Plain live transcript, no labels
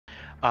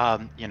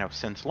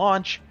Since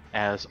launch,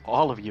 as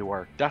all of you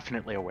are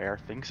definitely aware,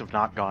 things have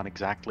not gone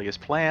exactly as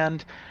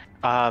planned.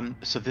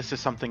 So this is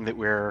something that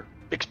we're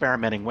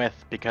experimenting with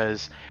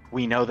because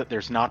we know that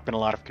there's not been a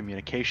lot of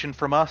communication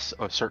from us,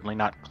 or certainly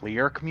not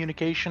clear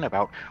communication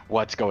about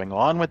what's going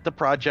on with the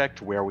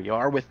project, where we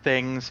are with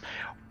things,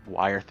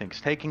 why are things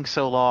taking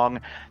so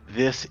long.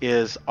 This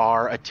is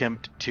our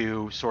attempt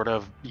to sort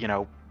of,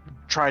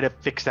 try to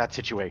fix that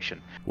situation.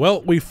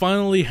 Well, we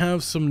finally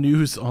have some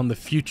news on the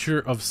future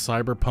of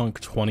Cyberpunk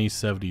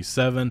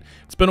 2077.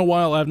 It's been a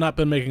while. I've not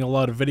been making a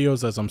lot of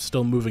videos as I'm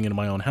still moving into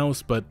my own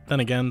house, but then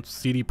again,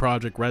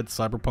 Projekt Red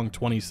Cyberpunk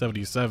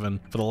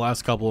 2077 for the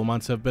last couple of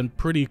months have been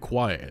pretty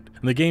quiet.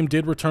 And the game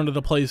did return to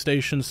the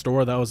PlayStation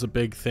Store. That was a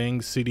big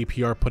thing.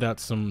 CDPR put out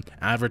some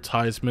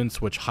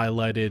advertisements which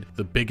highlighted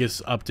the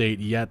biggest update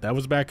yet. That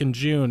was back in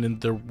June,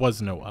 and there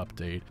was no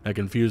update. That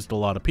confused a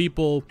lot of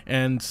people,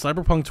 and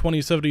Cyberpunk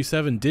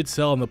 2077 did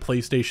sell on the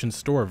PlayStation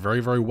Store very,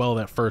 very well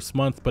that first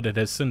month, but it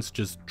has since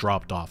just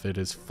dropped off. It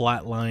is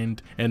flatlined,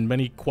 and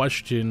many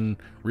question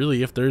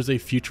really if there's a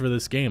future for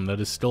this game.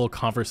 That is still a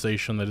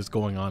conversation that is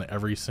going on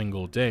every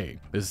single day.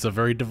 This is a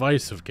very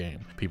divisive game.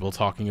 People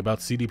talking about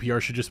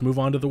CDPR should just move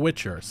on to The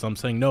Witcher. Some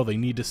saying no, they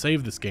need to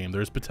save this game.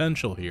 There's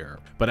potential here.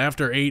 But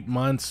after 8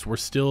 months, we're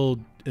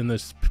still in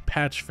this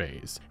patch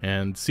phase,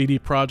 and CD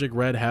Projekt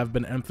Red have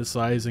been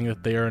emphasizing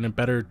that they are in a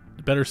better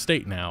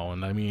state now.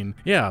 And I mean,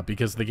 yeah,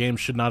 because the game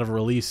should not have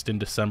released in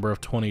December of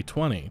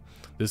 2020.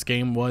 This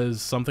game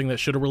was something that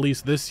should have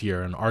released this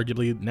year and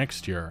arguably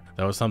next year.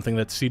 That was something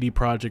that CD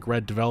Projekt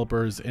Red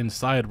developers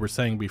inside were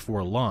saying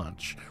before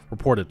launch,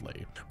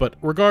 reportedly. But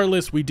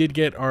regardless, we did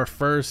get our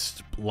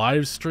first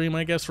live stream,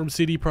 I guess, from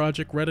CD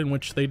Projekt Red in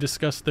which they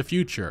discussed the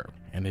future,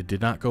 and it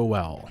did not go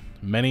well.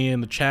 Many in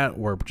the chat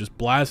were just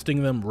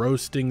blasting them,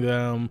 roasting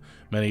them,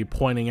 many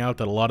pointing out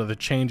that a lot of the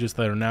changes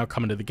that are now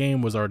coming to the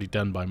game was already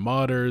done by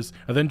modders,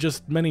 and then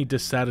just many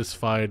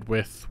dissatisfied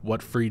with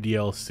what free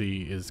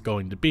DLC is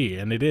going to be,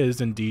 and it is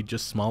indeed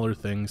just smaller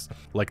things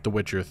like The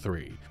Witcher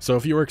 3. So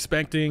if you were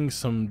expecting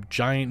some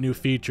giant new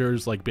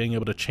features like being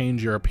able to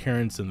change your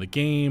appearance in the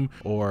game,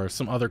 or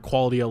some other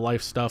quality of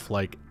life stuff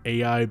like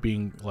AI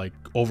being like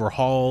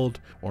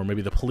overhauled, or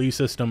maybe the police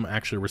system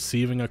actually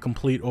receiving a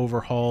complete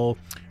overhaul,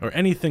 or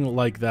anything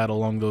like that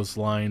along those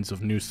lines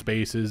of new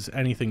spaces,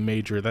 anything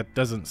major, that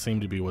doesn't seem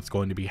to be what's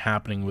going to be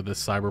happening with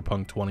this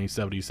Cyberpunk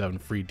 2077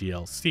 free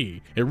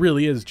DLC. It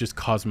really is just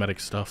cosmetic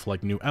stuff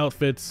like new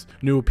outfits,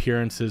 new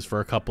appearances for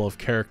a couple of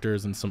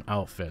characters, and some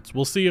outfits.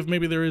 We'll see if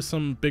maybe there is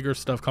some bigger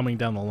stuff coming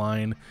down the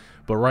line,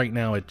 but right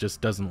now it just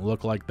doesn't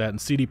look like that.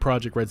 And CD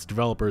Projekt Red's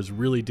developers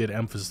really did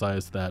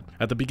emphasize that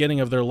at the beginning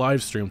of their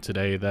live stream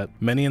today, that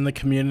many in the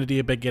community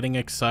have been getting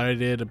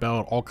excited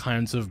about all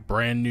kinds of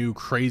brand new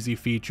crazy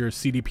features.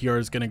 CDPR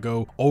is going to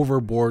go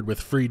overboard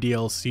with free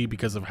DLC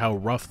because of how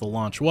rough the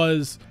launch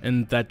was,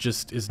 and that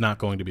just is not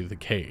going to be the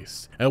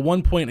case. At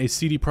one point, a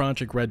CD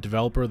Projekt Red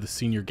developer, the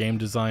senior game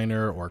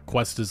designer or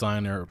quest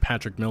designer,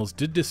 Patrick Mills,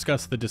 did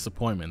discuss the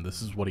disappointment.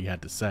 This is what he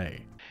had to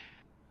say.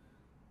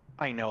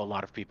 I know a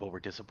lot of people were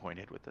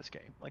disappointed with this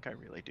game. Like, I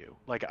really do.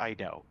 Like, I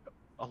know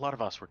a lot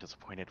of us were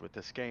disappointed with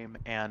this game,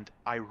 and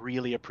I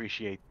really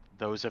appreciate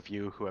those of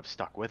you who have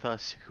stuck with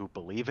us, who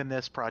believe in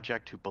this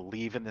project, who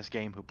believe in this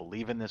game, who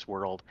believe in this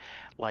world.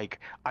 Like,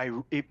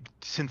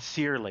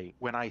 sincerely,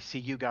 when I see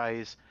you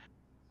guys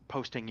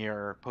posting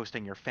your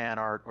fan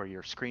art or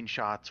your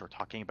screenshots or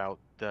talking about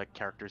the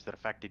characters that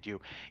affected you,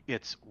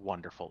 it's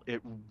wonderful.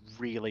 It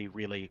really,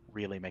 really,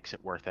 really makes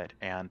it worth it,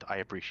 and I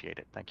appreciate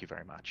it. Thank you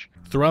very much.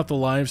 Throughout the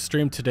live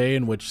stream today,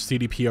 in which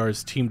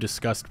CDPR's team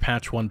discussed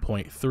patch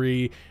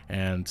 1.3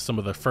 and some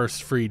of the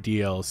first free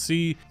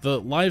DLC, the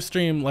live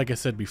stream, like I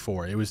said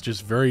before, it was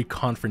just very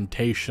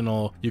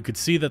confrontational. You could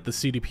see that the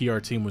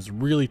CDPR team was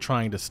really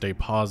trying to stay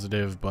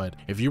positive, but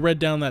if you read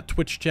down that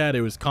Twitch chat,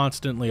 it was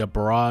constantly a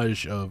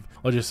barrage of,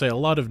 I'll just say, a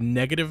lot of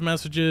negative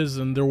messages,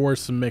 and there were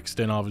some mixed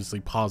in, obviously,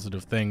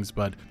 positive things,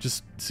 but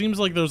just seems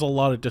like there's a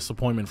lot of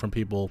disappointment from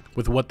people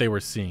with what they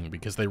were seeing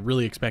because they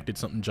really expected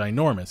something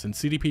ginormous. And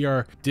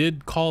CDPR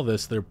did call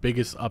this their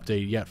biggest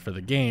update yet for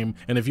the game,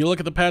 and if you look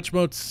at the patch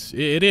notes,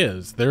 it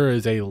is. There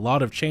is a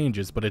lot of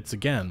changes, but it's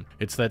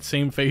that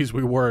same phase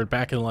we were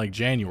back in like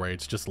January.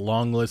 It's just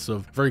long lists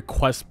of very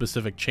quest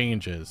specific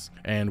changes,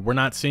 and we're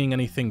not seeing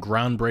anything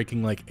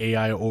groundbreaking like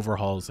AI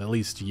overhauls, at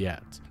least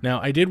yet. Now,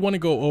 I did want to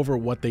go over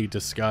what they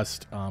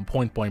discussed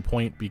point by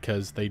point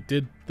because they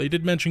did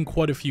mention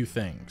quite a few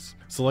things.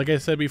 So like I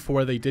said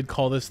before, they did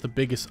call this the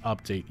biggest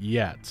update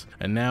yet.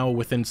 And now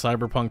within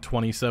Cyberpunk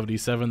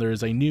 2077, there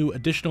is a new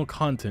additional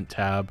content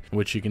tab, in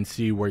which you can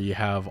see where you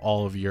have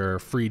all of your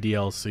free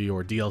DLC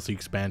or DLC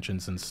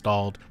expansions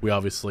installed. We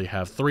obviously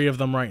have 3 of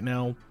them right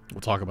now.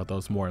 We'll talk about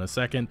those more in a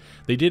second.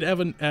 They did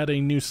add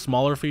a new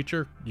smaller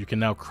feature. You can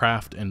now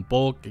craft in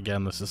bulk.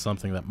 Again, this is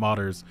something that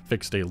modders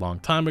fixed a long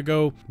time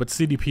ago, but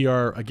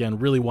CDPR again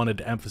really wanted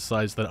to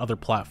emphasize that other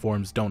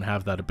platforms don't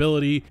have that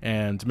ability,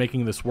 and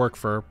making this work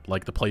for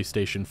like the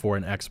PlayStation 4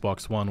 and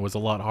Xbox One was a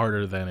lot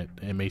harder than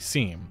it may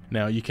seem.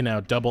 Now you can now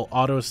double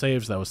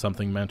autosaves. That was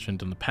something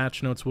mentioned in the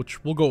patch notes,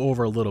 which we'll go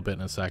over a little bit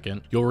in a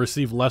second. You'll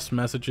receive less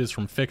messages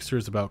from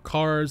fixers about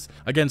cars.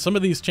 Again, some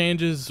of these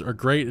changes are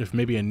great if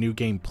maybe a new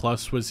game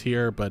plus was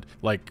here, but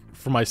like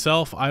for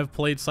myself, I've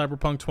played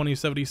Cyberpunk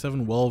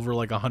 2077 well over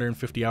like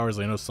 150 hours.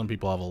 I know some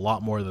people have a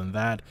lot more than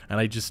that, and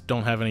I just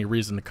don't have any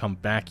reason to come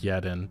back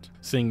yet, and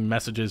seeing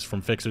messages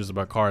from fixers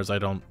about cars,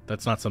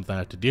 that's not something I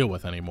have to deal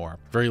with anymore.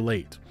 Very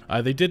late.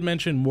 They did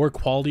mention more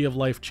quality of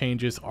life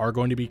changes are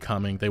going to be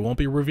coming. They won't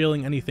be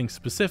revealing anything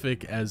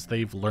specific as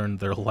they've learned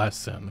their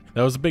lesson.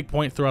 That was a big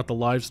point throughout the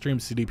live stream.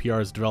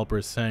 CDPR's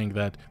developers saying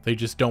that they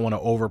just don't want to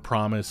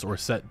overpromise or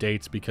set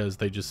dates because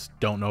they just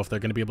don't know if they're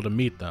going to be able to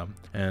meet them.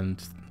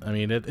 And I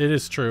mean, it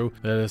is true.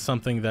 That is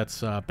something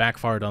that's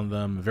backfired on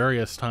them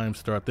various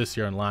times throughout this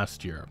year and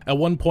last year. At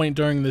one point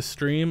during this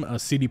stream, a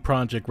CD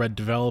Projekt Red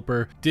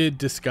developer did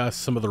discuss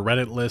some of the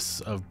Reddit lists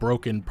of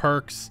broken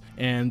perks,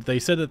 and they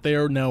said that they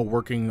are now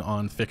working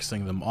on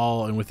fixing them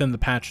all, and within the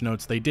patch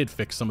notes they did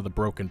fix some of the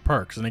broken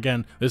perks. And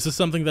again, this is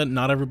something that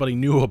not everybody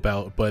knew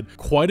about, but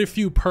quite a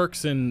few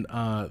perks and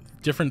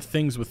different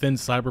things within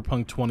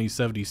Cyberpunk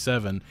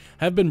 2077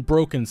 have been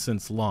broken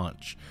since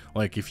launch.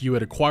 Like if you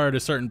had acquired a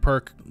certain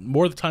perk,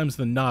 more times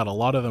than not, a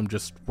lot of them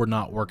just were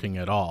not working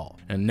at all.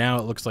 And now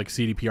it looks like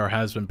CDPR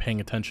has been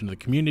paying attention to the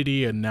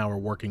community, and now we're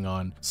working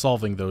on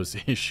solving those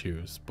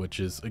issues, which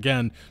is,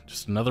 again,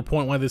 just another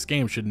point why this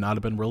game should not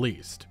have been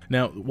released.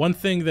 Now, one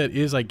thing that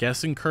is, I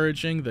guess,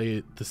 encouraging,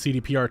 the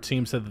CDPR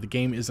team said that the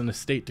game is in a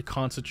state to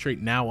concentrate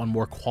now on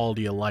more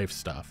quality of life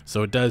stuff.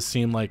 So it does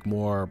seem like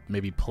more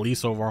maybe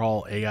police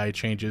overhaul, AI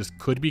changes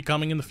could be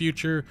coming in the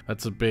future.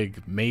 That's a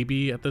big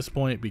maybe at this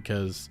point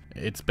because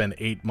it's been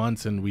 8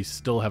 months and we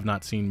still have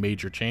not seen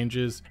major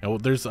changes. And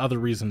there's other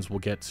reasons we'll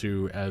get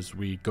to as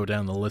we go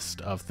down the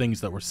list of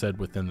things that were said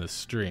within this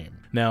stream.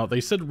 Now,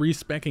 they said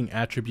respecing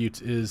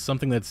attributes is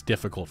something that's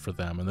difficult for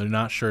them, and they're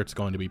not sure it's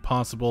going to be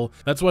possible.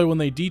 That's why when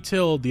they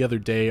detailed the other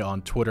day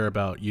on Twitter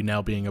about you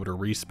now being able to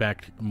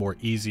respec more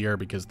easier,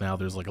 because now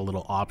there's like a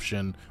little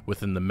option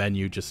within the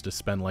menu just to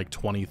spend like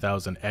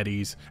 20,000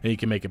 eddies and you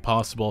can make it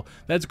possible.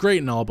 That's great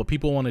and all, but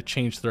people want to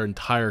change their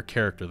entire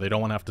character. They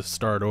don't want to have to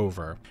start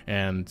over.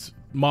 And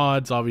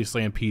mods,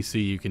 obviously on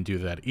PC you can do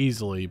that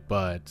easily,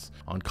 but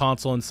on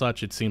console and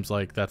such it seems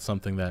like that's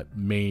something that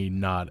may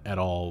not at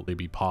all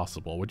be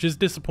possible, which is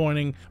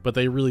disappointing. But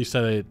they really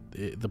said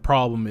the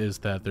problem is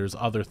that there's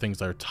other things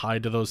that are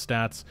tied to those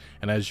stats,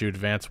 and as you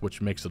advance,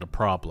 which makes it a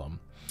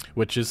problem,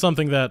 which is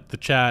something that the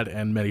chat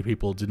and many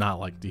people do not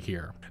like to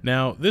hear.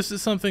 Now, this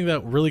is something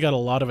that really got a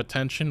lot of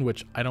attention,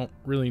 which I don't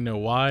really know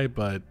why,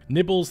 but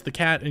Nibbles, the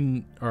cat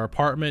in our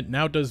apartment,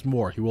 now does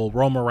more. He will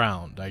roam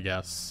around, I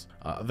guess.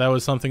 That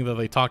was something that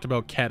they talked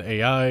about. Cat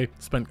AI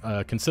spent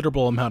a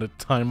considerable amount of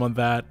time on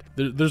that.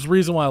 There's a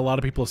reason why a lot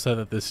of people said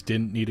that this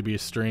didn't need to be a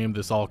stream.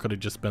 This all could have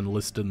just been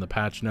listed in the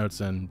patch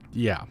notes, and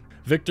yeah.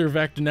 Victor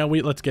Vector. Now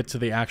let's get to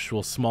the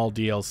actual small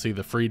DLC,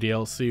 the free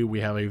DLC.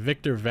 We have a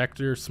Victor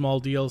Vector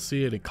small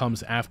DLC, and it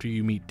comes after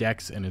you meet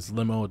Dex and his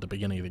limo at the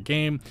beginning of the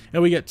game.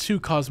 And we get 2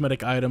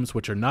 cosmetic items,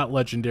 which are not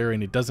legendary,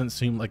 and it doesn't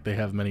seem like they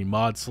have many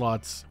mod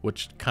slots,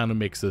 which kind of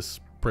makes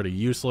this pretty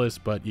useless.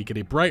 But you get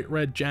a bright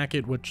red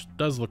jacket, which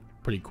does look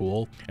pretty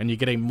cool, and you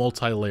get a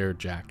multi-layered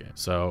jacket.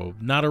 So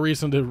not a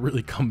reason to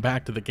really come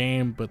back to the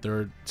game, but there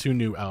are 2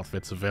 new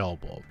outfits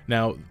available.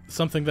 Now,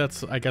 something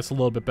that's, I guess, a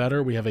little bit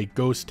better, we have a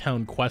Ghost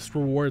Town quest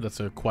reward.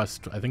 That's a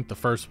quest, I think the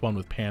first one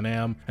with Pan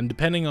Am, and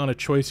depending on a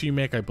choice you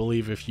make, I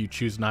believe if you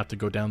choose not to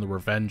go down the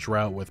revenge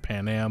route with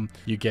Pan Am,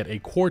 you get a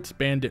Quartz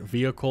Bandit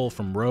vehicle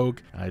from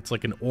Rogue. It's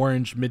like an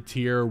orange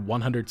mid-tier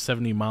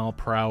 170 mile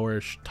per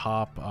hour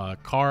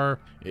top car.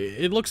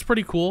 It looks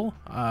pretty cool.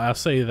 I'll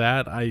say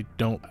that. I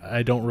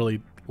don't really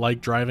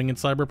like driving in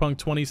Cyberpunk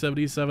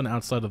 2077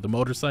 outside of the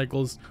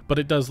motorcycles, but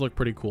it does look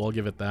pretty cool, I'll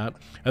give it that.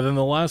 And then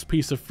the last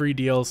piece of free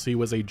DLC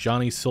was a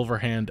Johnny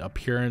Silverhand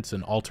appearance,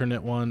 an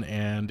alternate one,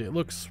 and it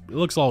looks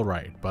all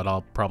right, but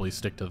I'll probably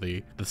stick to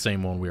the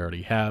same one we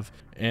already have.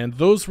 And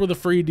those were the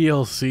free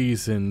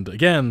DLCs, and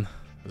again,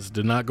 this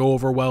did not go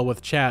over well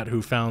with chat,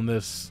 who found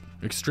this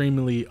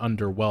extremely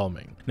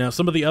underwhelming. Now,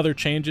 some of the other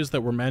changes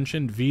that were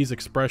mentioned, V's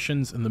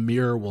expressions in the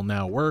mirror will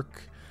now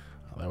work.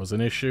 That was an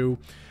issue.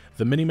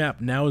 The minimap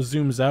now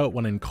zooms out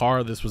when in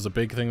car. This was a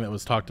big thing that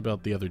was talked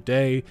about the other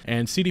day,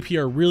 and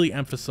CDPR really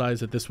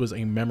emphasized that this was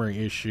a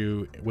memory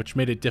issue, which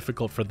made it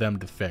difficult for them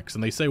to fix.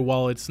 And they say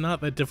while it's not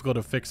that difficult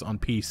to fix on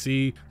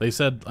PC, they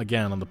said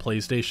again on the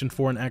PlayStation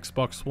 4 and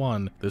Xbox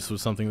One, this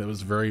was something that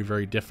was very,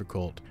 very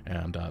difficult.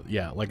 And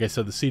yeah, like I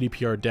said, the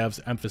CDPR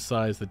devs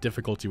emphasized the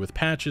difficulty with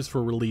patches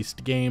for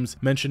released games,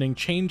 mentioning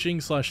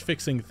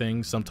changing/fixing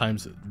things,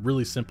 sometimes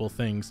really simple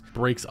things,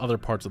 breaks other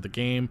parts of the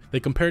game. They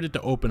compared it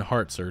to open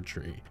heart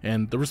surgery.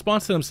 And the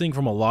response that I'm seeing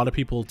from a lot of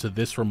people to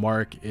this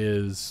remark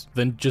is,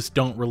 then just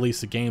don't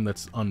release a game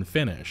that's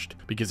unfinished.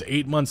 Because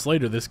 8 months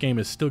later, this game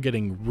is still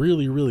getting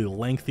really, really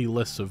lengthy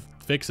lists of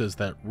fixes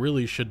that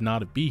really should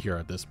not be here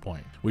at this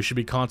point. We should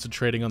be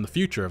concentrating on the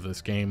future of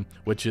this game,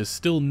 which is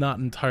still not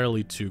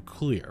entirely too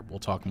clear. We'll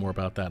talk more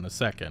about that in a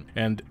second.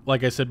 And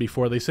like I said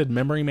before, they said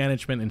memory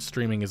management and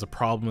streaming is a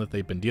problem that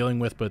they've been dealing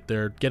with, but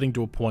they're getting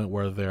to a point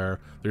where they're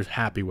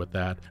happy with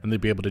that, and they'll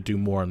be able to do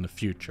more in the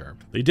future.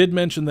 They did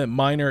mention that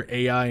minor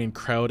AI and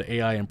crowd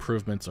AI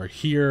improvements are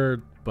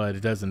here, but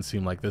it doesn't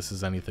seem like this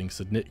is anything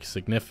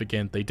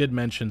significant. They did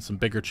mention some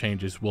bigger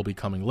changes will be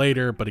coming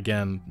later, but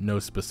again, no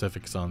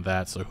specifics on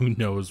that, so who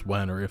knows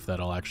when or if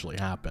that'll actually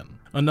happen.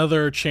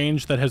 Another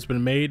change that has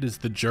been made is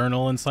the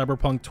journal in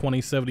Cyberpunk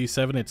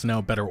 2077. It's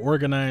now better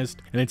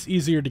organized, and it's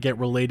easier to get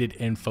related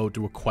info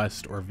to a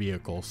quest or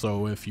vehicle.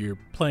 So if you're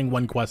playing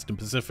one quest in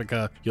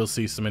Pacifica, you'll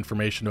see some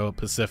information about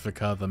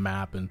Pacifica, the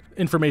map, and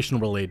information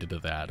related to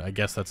that. I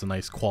guess that's a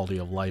nice quality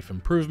of life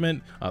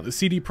improvement. The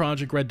CD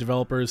Projekt Red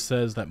developers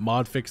says that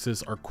mod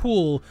fixes are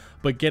cool,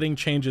 but getting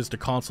changes to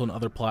console and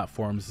other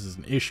platforms is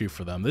an issue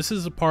for them. This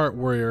is a part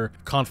where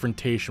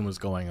confrontation was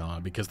going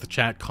on, because the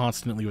chat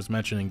constantly was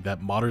mentioning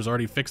that modders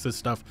already fixed this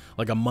stuff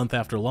like a month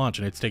after launch,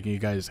 and it's taking you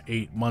guys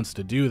 8 months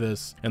to do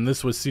this. And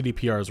this was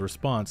CDPR's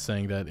response,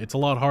 saying that it's a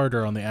lot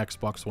harder on the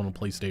Xbox One and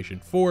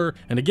PlayStation 4.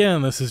 And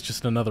again, this is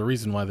just another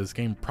reason why this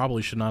game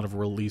probably should not have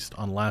released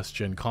on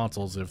last-gen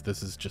consoles if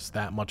this is just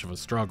that much of a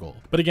struggle.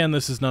 But again,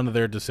 this is none of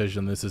their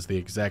decision. This is the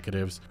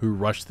executives who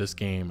rushed this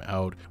game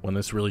out when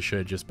this really should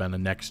have just been a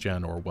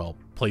next-gen or, well,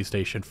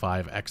 PlayStation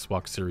 5,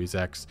 Xbox Series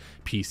X,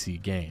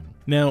 PC game.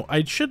 Now,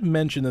 I should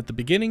mention that at the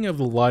beginning of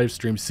the live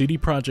stream, CD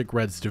Projekt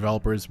Red's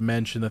developers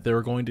mentioned that they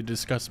were going to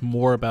discuss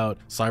more about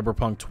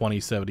Cyberpunk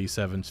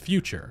 2077's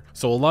future.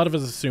 So a lot of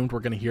us assumed we're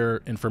going to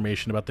hear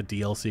information about the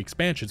DLC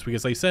expansions,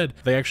 because they said,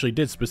 they actually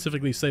did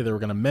specifically say they were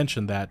going to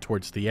mention that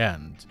towards the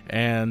end.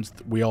 And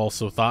we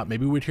also thought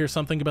maybe we'd hear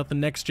something about the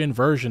next-gen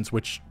versions,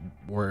 which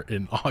were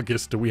in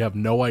August, and we have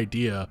no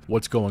idea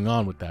what's going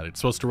on with that. It's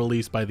supposed to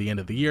release by the end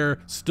of the year,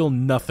 still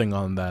nothing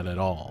on that at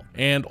all.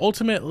 And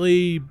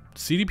ultimately,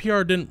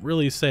 CDPR didn't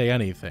really say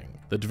anything.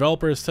 The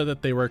developers said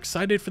that they were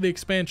excited for the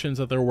expansions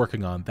that they're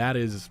working on.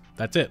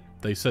 That's it.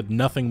 They said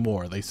nothing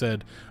more. They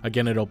said,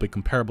 again, it'll be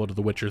comparable to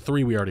The Witcher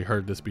 3. We already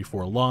heard this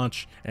before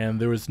launch,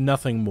 and there was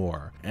nothing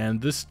more.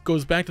 And this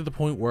goes back to the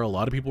point where a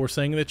lot of people were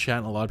saying in the chat,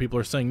 and a lot of people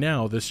are saying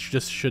now, this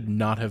just should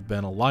not have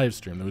been a live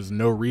stream. There was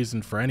no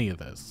reason for any of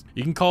this.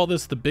 You can call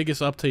this the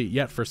biggest update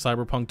yet for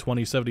Cyberpunk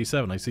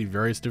 2077. I see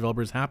various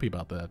developers happy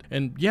about that.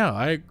 And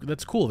yeah,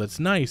 that's cool. That's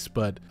nice,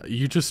 but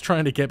you're just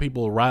trying to get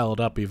people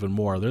riled up even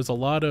more. There's a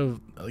lot of,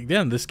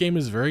 again, this game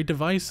is very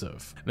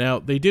divisive. Now,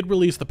 they did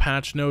release the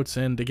patch notes,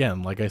 and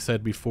again, like I said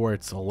before,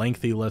 it's a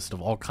lengthy list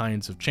of all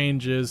kinds of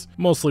changes,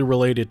 mostly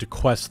related to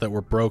quests that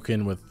were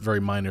broken with very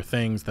minor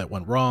things that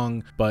went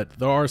wrong, but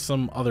there are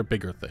some other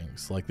bigger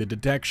things, like the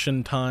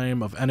detection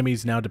time of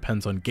enemies now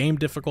depends on game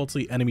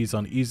difficulty. Enemies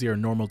on easy or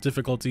normal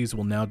difficulties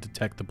will now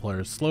detect the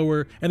player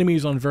slower.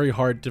 Enemies on very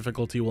hard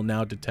difficulty will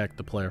now detect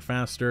the player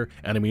faster.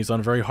 Enemies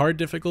on very hard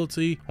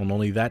difficulty, on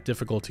only that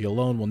difficulty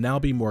alone, will now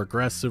be more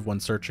aggressive when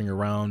searching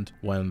around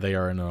when they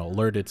are in an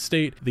alerted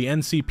state. The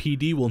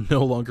NCPD will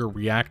no longer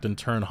react and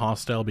turn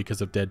hostile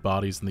because of dead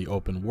bodies in the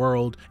open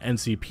world.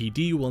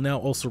 NCPD will now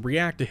also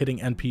react to hitting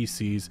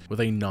NPCs with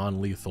a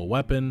non-lethal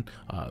weapon.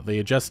 They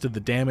adjusted the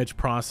damage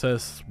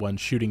process when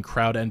shooting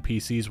crowd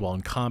NPCs while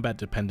in combat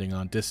depending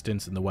on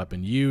distance and the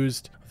weapon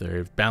used.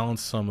 They've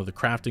balanced some of the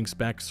crafting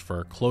specs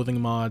for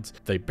clothing mods.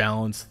 They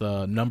balanced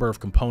the number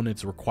of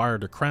components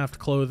required to craft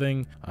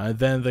clothing.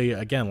 Then they,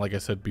 again, like I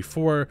said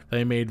before,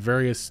 they made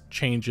various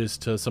changes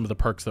to some of the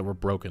perks that were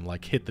broken,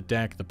 like Hit the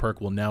Deck. The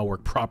perk will now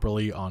work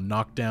properly on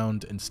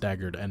knockdowned and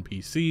staggered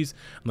NPCs.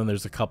 And then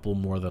there's a couple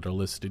more that are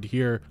listed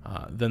here.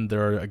 Then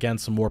there are, again,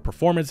 some more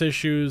performance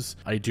issues.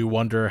 I do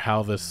wonder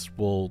how this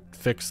will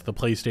fix the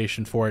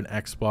PlayStation 4 and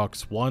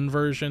Xbox One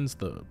versions,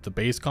 the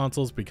base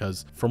consoles,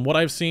 because from what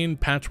I've seen,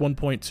 patch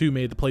 1.2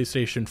 made the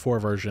PlayStation 4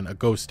 version a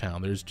ghost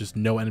town. There's just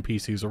no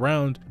NPCs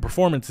around.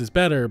 Performance is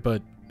better,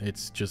 but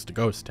it's just a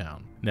ghost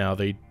town. Now,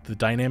 the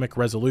dynamic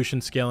resolution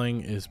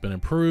scaling has been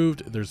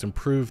improved. There's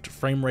improved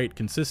frame rate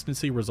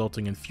consistency,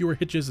 resulting in fewer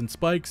hitches and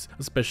spikes,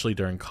 especially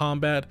during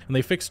combat. And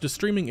they fixed a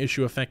streaming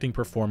issue affecting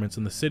performance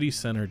in the city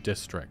center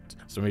district.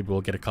 So maybe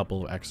we'll get a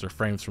couple of extra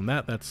frames from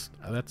that. That's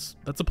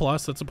a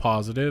plus. That's a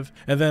positive.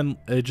 And then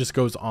it just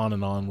goes on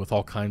and on with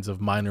all kinds of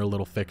minor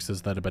little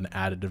fixes that have been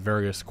added to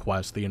various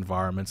quests, the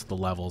environments, the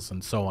levels,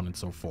 and so on and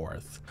so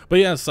forth. But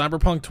yeah,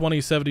 Cyberpunk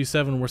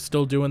 2077, we're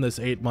still doing this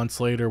 8 months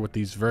later with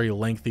these very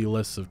lengthy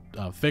list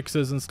of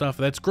fixes and stuff.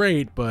 That's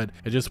great, but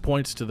it just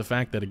points to the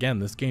fact that, again,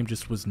 this game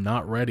just was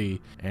not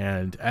ready.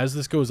 And as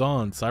this goes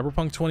on,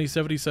 Cyberpunk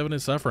 2077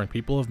 is suffering.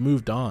 People have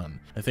moved on.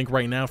 I think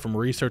right now, from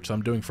research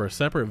I'm doing for a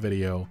separate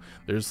video,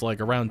 there's like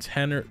around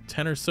 10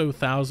 or so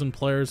thousand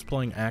players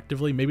playing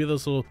actively. Maybe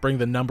this will bring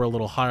the number a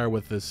little higher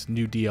with this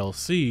new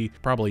DLC,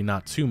 probably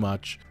not too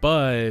much,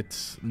 but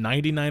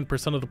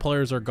 99% of the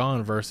players are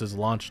gone versus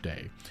launch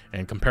day.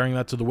 And comparing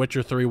that to The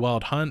Witcher 3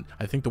 Wild Hunt,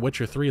 I think The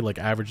Witcher 3 like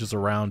averages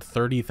around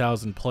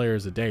 30,000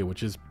 players a day,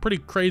 which is pretty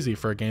crazy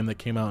for a game that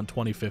came out in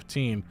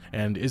 2015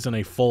 and isn't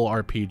a full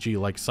RPG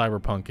like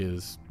Cyberpunk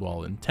is,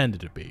 well,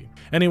 intended to be.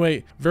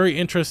 Anyway, very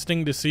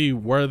interesting to see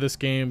where this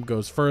game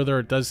goes further.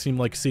 It does seem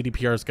like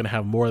CDPR is going to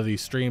have more of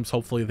these streams.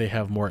 Hopefully they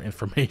have more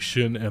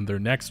information in their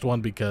next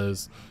one,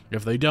 because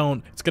if they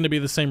don't, it's going to be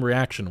the same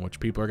reaction, which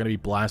people are going to be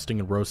blasting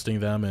and roasting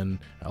them, and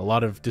a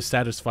lot of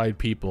dissatisfied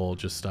people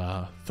just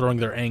throwing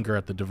their anger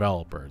at the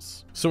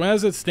developers. So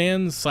as it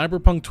stands,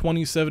 Cyberpunk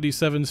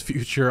 2077's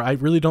future, I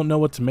really don't know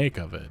what to make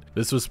of it.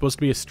 This was supposed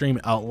to be a stream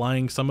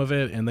outlining some of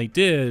it, and they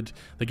did.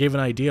 They gave an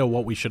idea of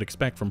what we should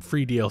expect from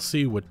free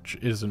DLC, which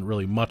isn't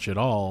really much at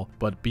all.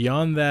 But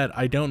beyond that,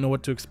 I don't know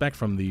what to expect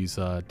from these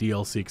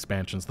DLC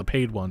expansions, the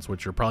paid ones,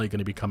 which are probably going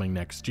to be coming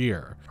next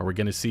year. Are we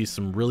going to see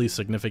some really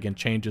significant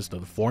changes to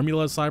the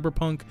formula of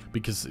Cyberpunk?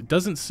 Because it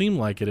doesn't seem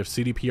like it if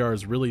CDPR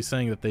is really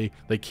saying that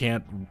they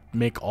can't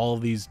make all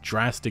of these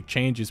drastic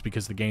changes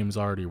because the game's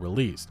already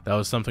released. That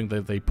was something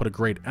that they put a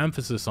great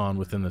emphasis on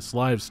within this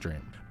live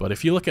stream. But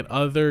if you look at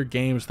other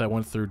games that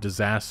went through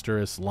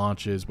disastrous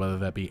launches, whether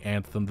that be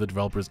Anthem, the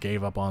developers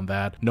gave up on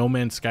that. No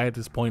Man's Sky at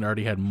this point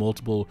already had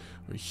multiple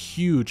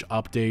huge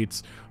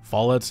updates.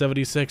 Fallout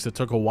 76, it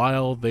took a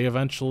while. They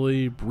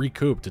eventually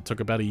recouped. It took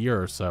about a year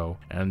or so,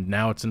 and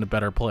now it's in a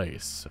better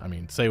place. I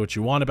mean, say what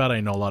you want about it. I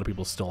know a lot of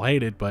people still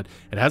hate it, but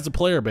it has a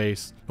player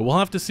base. But we'll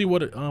have to see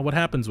what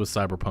happens with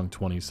Cyberpunk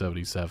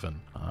 2077.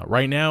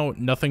 Right now,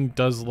 nothing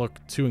does look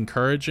too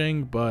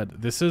encouraging,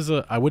 but this is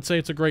I would say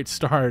it's a great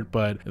start,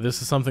 but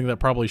this is something that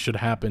probably should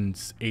happen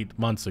 8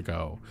 months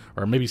ago,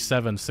 or maybe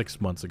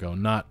 6 months ago,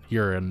 not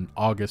here in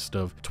August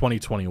of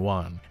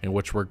 2021, in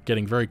which we're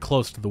getting very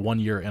close to the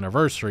 1-year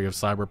anniversary of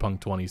Cyberpunk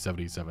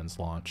 2077's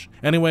launch.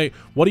 Anyway,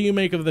 what do you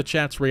make of the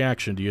chat's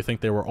reaction? Do you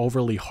think they were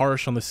overly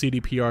harsh on the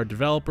CDPR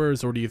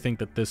developers, or do you think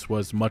that this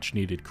was much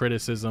needed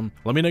criticism?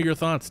 Let me know your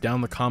thoughts down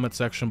in the comment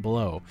section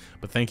below.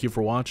 But thank you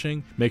for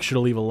watching. Make sure to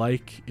leave a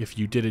like if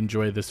you did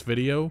enjoy this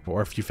video,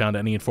 or if you found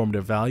any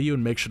informative value,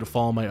 and make sure to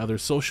follow my other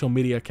social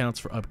media accounts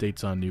for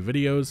updates on new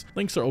videos.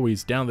 Links are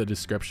always down in the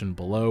description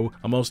below.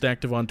 I'm most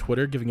active on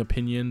Twitter, giving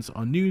opinions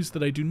on news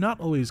that I do not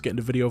always get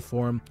into video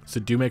form, so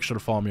do make sure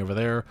to follow me over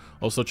there.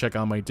 Also check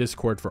out my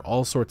Discord for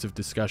all sorts of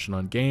discussion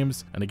on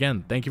games. And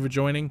again, thank you for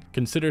joining.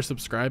 Consider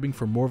subscribing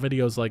for more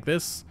videos like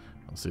this.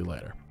 I'll see you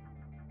later.